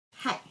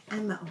I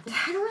don't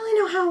really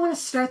know how I want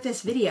to start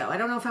this video. I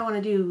don't know if I want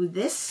to do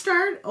this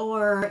start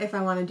or if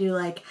I want to do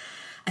like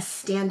a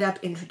stand-up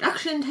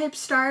introduction type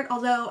start,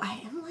 although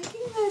I am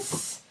liking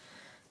this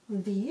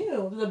view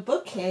of the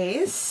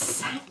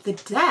bookcase, the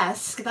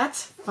desk.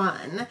 That's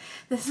fun.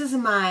 This is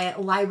my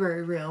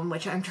library room,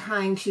 which I'm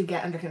trying to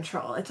get under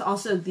control. It's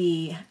also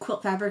the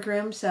quilt fabric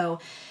room, so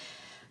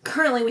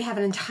currently we have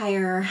an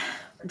entire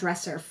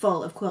dresser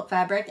full of quilt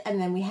fabric, and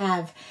then we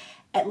have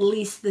at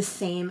least the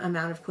same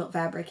amount of quilt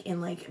fabric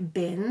in like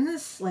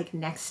bins, like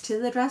next to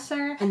the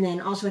dresser. And then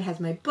also it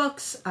has my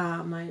books.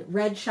 My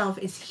red shelf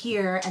is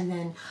here, and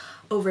then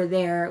over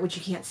there, which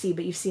you can't see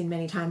but you've seen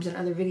many times in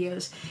other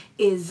videos,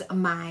 is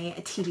my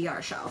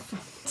TBR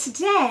shelf.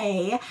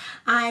 Today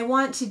I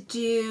want to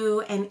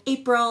do an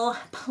April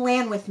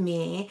plan with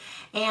me,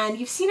 and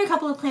you've seen a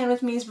couple of plan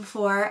with me's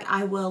before.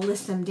 I will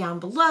list them down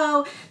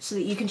below so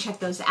that you can check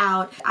those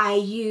out. I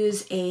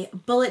use a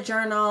bullet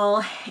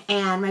journal,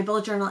 and my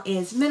bullet journal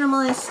is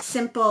minimalist,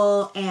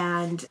 simple,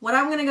 and what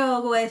I'm gonna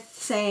go with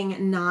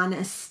saying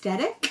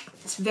non-aesthetic.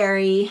 It's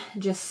very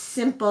just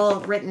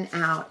simple, written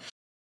out.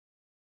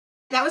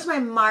 That was my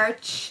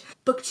March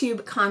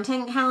Booktube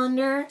content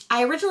calendar.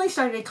 I originally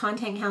started a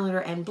content calendar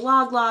and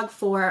blog log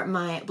for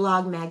my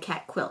blog Mad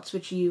Cat Quilts,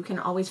 which you can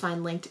always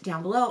find linked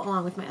down below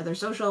along with my other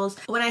socials.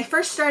 When I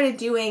first started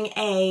doing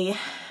a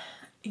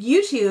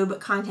YouTube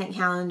content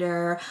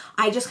calendar,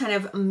 I just kind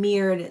of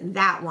mirrored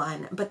that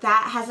one, but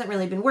that hasn't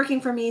really been working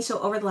for me. So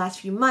over the last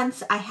few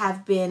months, I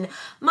have been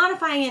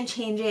modifying and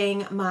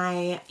changing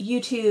my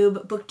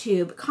YouTube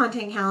Booktube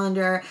content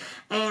calendar,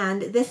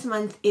 and this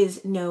month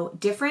is no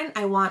different.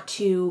 I want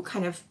to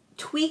kind of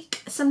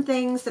tweak some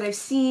things that I've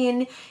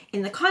seen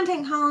in the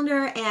content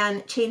calendar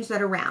and change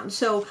that around.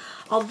 So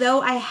although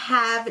I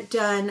have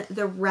done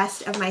the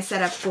rest of my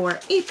setup for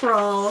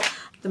April,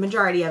 the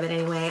majority of it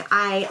anyway,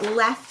 I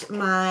left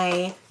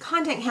my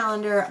content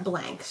calendar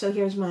blank. So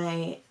here's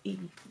my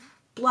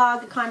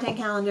blog content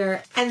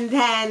calendar, and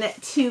then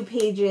 2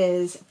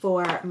 pages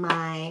for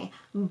my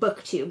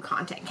Booktube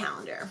content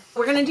calendar.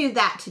 We're gonna do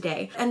that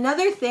today.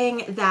 Another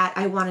thing that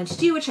I wanted to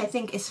do, which I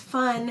think is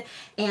fun,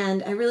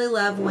 and I really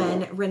love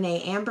when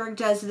Renee Amberg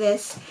does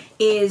this,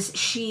 is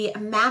she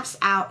maps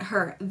out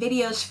her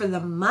videos for the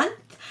month,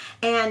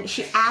 and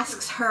she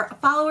asks her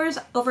followers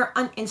over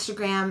on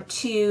Instagram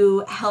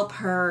to help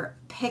her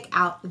pick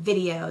out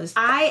videos.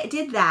 I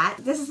did that.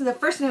 This is the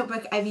first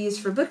notebook I've used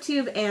for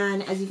Booktube,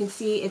 and as you can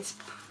see, it's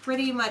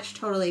pretty much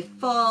totally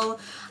full.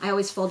 I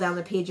always fold down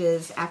the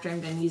pages after I'm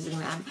done using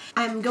them.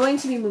 I'm going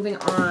to be moving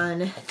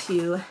on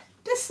to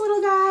this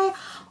little guy.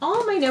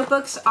 All my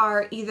notebooks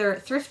are either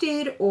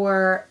thrifted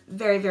or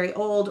very, very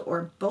old,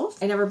 or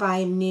both. I never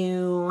buy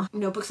new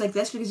notebooks like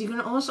this because you can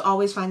almost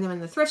always find them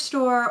in the thrift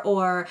store,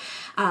 or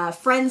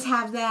friends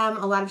have them.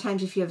 A lot of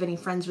times if you have any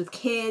friends with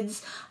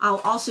kids,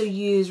 I'll also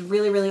use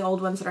really, really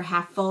old ones that are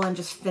half full and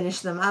just finish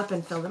them up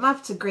and fill them up.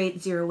 It's a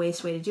great zero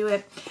waste way to do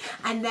it.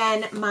 And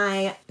then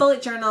my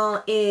bullet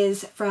journal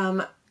is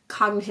from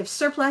Cognitive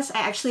Surplus. I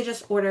actually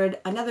just ordered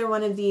another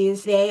one of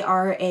these. They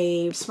are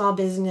a small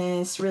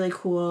business, really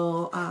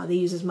cool. They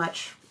use as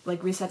much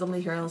like recycled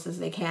materials as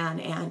they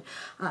can, and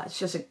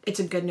it's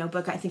a good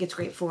notebook. I think it's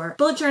great for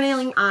bullet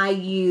journaling. I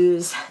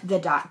use the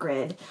dot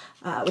grid,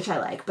 which I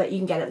like, but you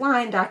can get it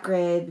line, dot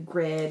grid,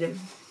 grid,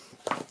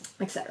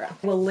 etc.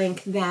 We'll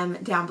link them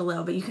down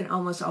below, but you can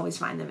almost always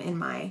find them in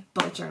my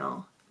bullet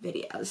journal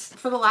videos.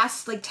 For the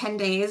last like 10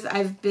 days,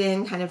 I've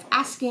been kind of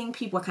asking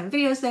people what kind of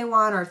videos they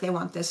want, or if they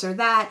want this or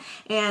that,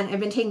 and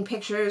I've been taking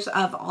pictures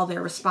of all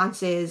their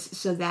responses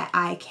so that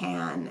I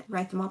can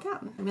write them all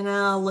down. I'm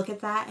gonna look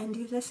at that and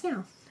do this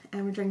now. I'm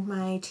gonna drink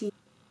my tea.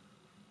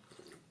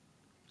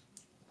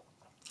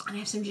 And I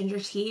have some ginger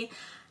tea,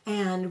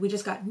 and we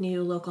just got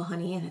new local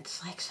honey, and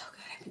it's like so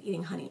good. I've been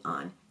eating honey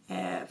on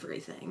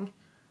everything.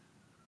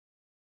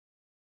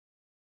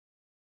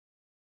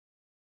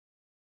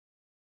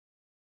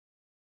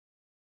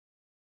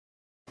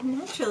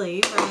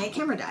 Naturally, my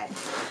camera died.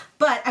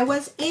 But I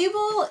was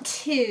able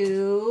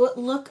to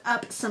look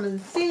up some of the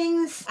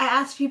things. I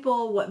asked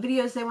people what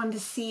videos they wanted to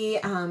see.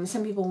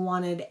 Some people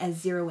wanted a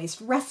zero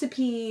waste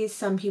recipe.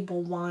 Some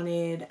people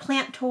wanted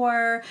plant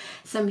tour.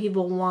 Some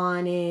people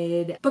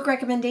wanted book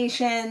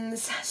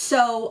recommendations.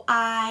 So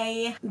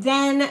I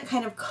then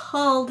kind of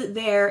culled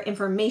their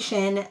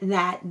information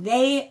that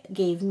they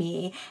gave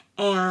me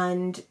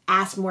and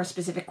asked more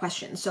specific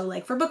questions. So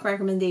like for book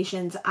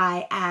recommendations,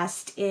 I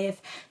asked if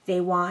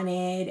they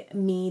wanted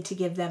me to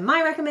give them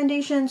my recommendations,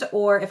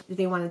 or if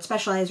they wanted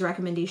specialized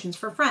recommendations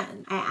for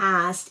friends. I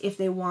asked if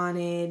they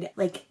wanted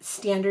like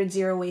standard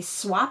zero waste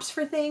swaps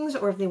for things,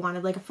 or if they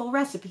wanted like a full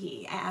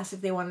recipe. I asked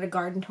if they wanted a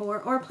garden tour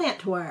or a plant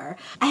tour.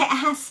 I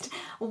asked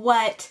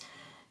what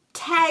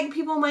tag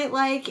people might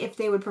like, if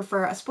they would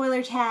prefer a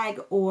spoiler tag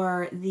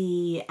or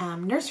the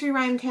nursery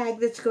rhyme tag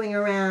that's going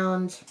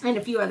around, and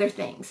a few other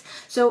things.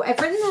 So I've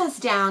written those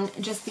down,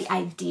 just the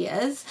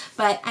ideas,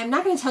 but I'm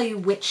not going to tell you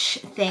which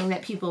thing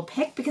that people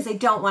pick because I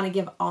don't want to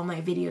give all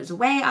my videos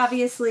away,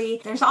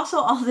 obviously. There's also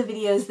all the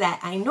videos that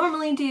I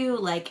normally do,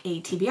 like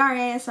a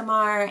TBR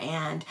ASMR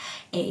and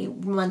a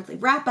monthly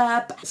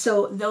wrap-up,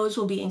 so those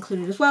will be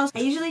included as well. I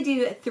usually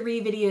do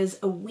 3 videos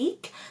a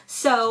week,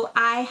 so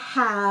I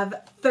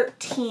have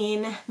 13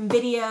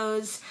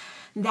 videos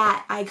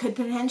that I could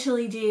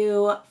potentially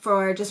do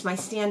for just my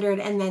standard,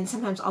 and then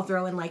sometimes I'll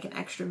throw in like an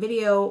extra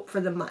video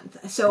for the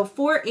month. So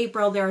for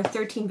April, there are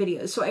 13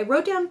 videos. So I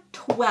wrote down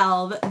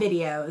 12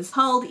 videos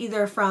pulled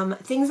either from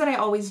things that I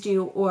always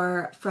do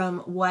or from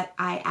what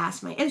I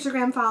ask my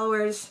Instagram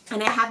followers,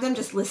 and I have them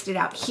just listed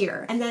out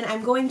here. And then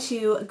I'm going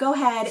to go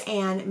ahead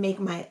and make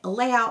my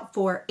layout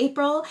for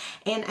April,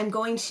 and I'm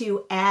going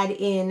to add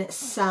in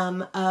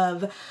some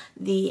of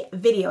the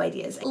video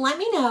ideas. Let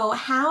me know,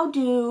 how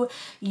do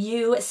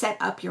you set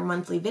up your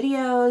monthly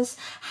videos?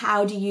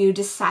 How do you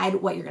decide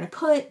what you're going to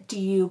put? Do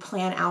you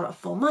plan out a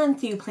full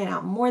month? Do you plan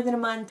out more than a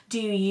month? Do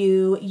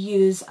you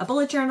use a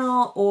bullet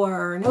journal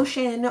or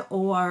Notion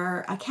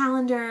or a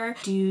calendar?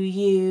 Do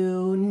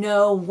you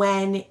know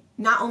when,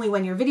 not only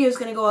when your video is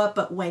going to go up,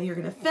 but when you're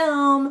going to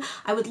film?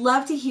 I would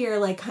love to hear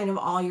like kind of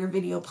all your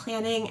video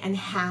planning and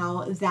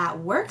how that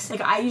works.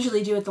 Like I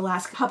usually do it the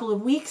last couple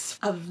of weeks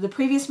of the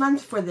previous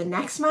month for the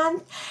next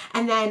month,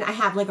 and then I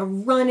have like a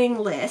running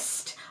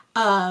list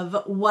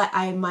of what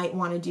I might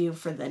want to do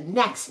for the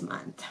next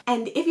month.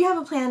 And if you have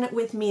a plan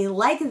with me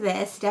like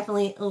this,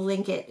 definitely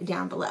link it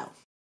down below.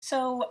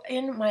 So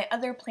in my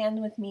other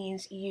Plan With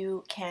Me's,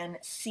 you can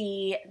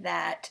see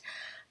that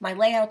my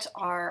layouts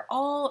are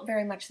all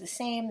very much the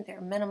same.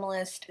 They're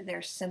minimalist,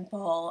 they're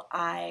simple.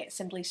 I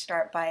simply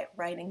start by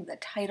writing the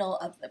title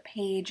of the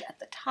page at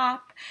the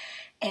top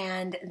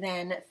and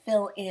then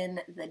fill in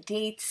the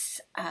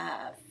dates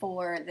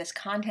for this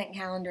content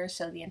calendar,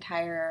 so the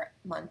entire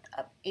month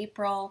of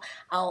April.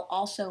 I'll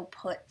also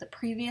put the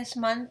previous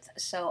month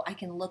so I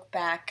can look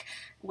back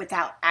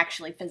without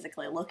actually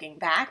physically looking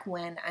back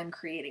when I'm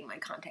creating my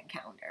content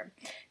calendar.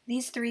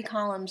 These 3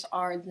 columns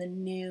are the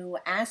new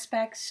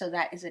aspects, so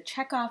that is a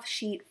checkoff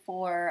sheet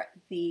for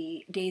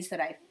the days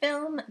that I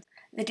film,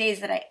 the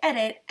days that I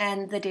edit,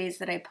 and the days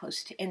that I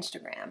post to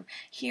Instagram.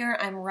 Here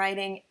I'm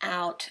writing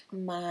out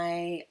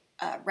my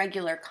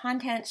regular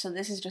content, so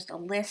this is just a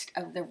list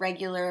of the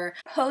regular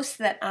posts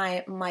that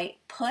I might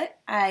put.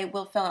 I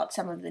will fill out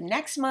some of the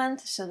next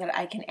month so that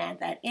I can add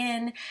that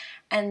in,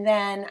 and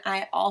then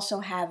I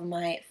also have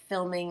my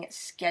filming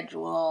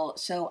schedule,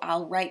 so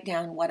I'll write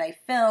down what I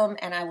film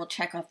and I will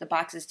check off the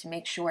boxes to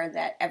make sure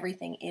that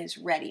everything is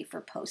ready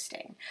for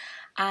posting.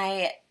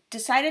 I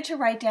decided to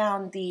write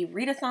down the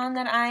readathon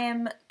that I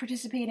am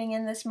participating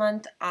in this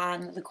month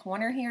on the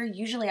corner here.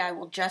 Usually I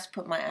will just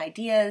put my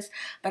ideas,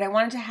 but I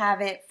wanted to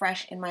have it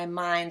fresh in my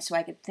mind so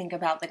I could think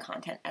about the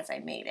content as I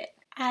made it.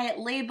 I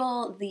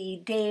label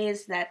the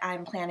days that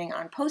I'm planning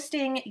on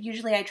posting.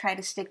 Usually I try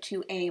to stick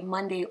to a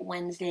Monday,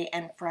 Wednesday,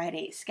 and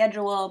Friday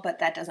schedule, but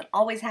that doesn't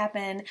always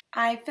happen.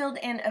 I filled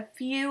in a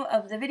few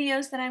of the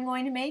videos that I'm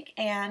going to make,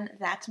 and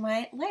that's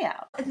my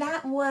layout.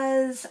 That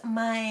was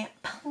my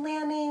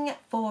planning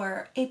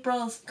for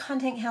April's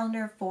content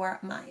calendar for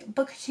my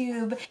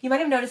booktube. You might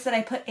have noticed that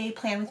I put a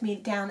Plan With Me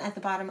down at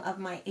the bottom of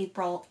my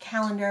April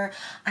calendar.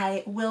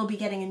 I will be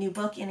getting a new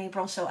book in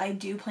April, so I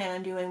do plan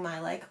on doing my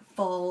like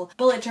full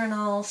bullet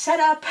journal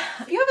setup.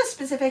 If you have a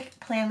specific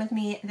plan with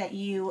me that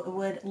you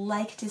would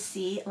like to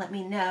see, let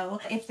me know.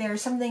 If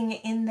there's something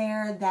in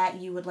there that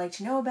you would like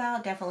to know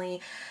about, definitely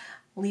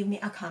leave me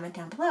a comment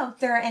down below. If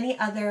there are any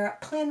other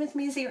Plan With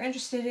Me's that you're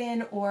interested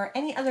in, or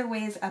any other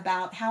ways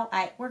about how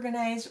I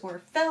organize or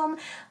film,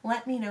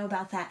 let me know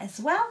about that as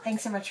well.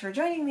 Thanks so much for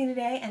joining me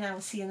today, and I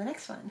will see you in the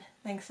next one.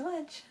 Thanks so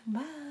much.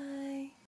 Bye.